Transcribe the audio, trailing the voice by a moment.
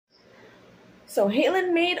So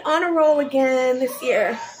Halen made honor roll again this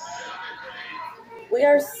year. We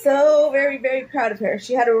are so very, very proud of her.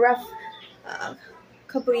 She had a rough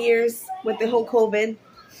couple of years with the whole COVID.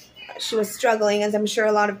 She was struggling, as I'm sure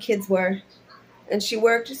a lot of kids were. And she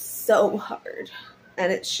worked so hard,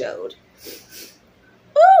 and it showed.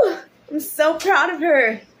 Woo! I'm so proud of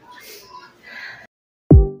her.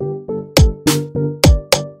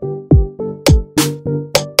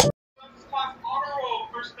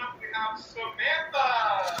 First up, we have Samantha.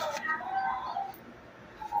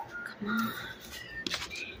 Come on.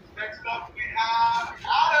 Next up, we have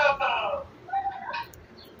Adam.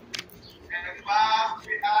 And last,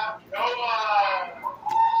 we have Noah.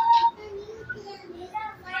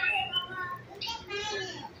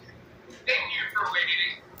 Thank you for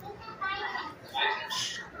waiting.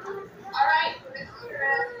 All right, so this is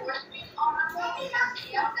your first week honor roll. We have the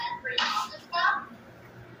and free on this one.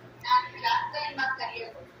 And we got the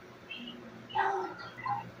material.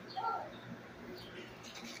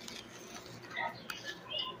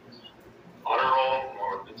 Honor roll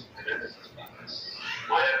for the students.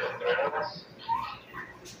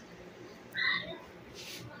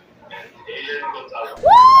 And Halen Gonzalez. Woo!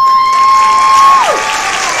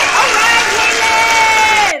 All right,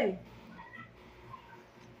 Halen!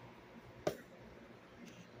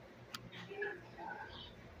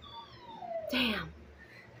 Damn.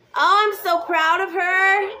 Oh, I'm so proud of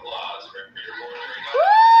her.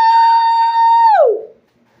 Woo!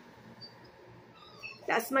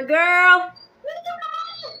 That's my girl.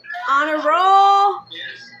 Honor roll.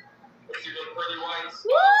 Yes. Let's see those pearly whites.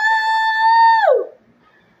 Woo!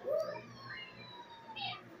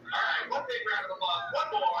 All right, one big round of applause. One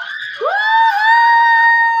more. Woo!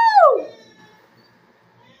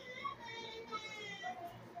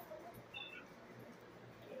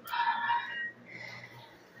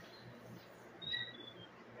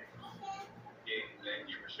 Thank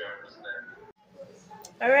you for sharing this there.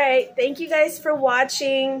 All right. Thank you guys for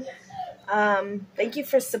watching. Thank you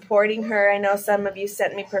for supporting her. I know some of you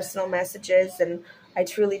sent me personal messages, and I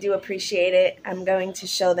truly do appreciate it. I'm going to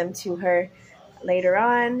show them to her later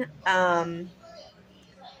on.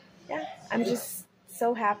 Yeah, I'm just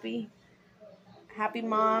so happy. Happy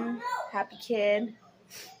mom, happy kid.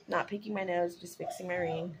 Not picking my nose, just fixing my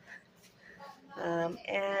ring.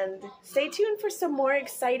 And stay tuned for some more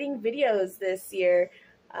exciting videos this year.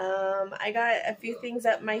 I got a few things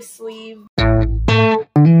up my sleeve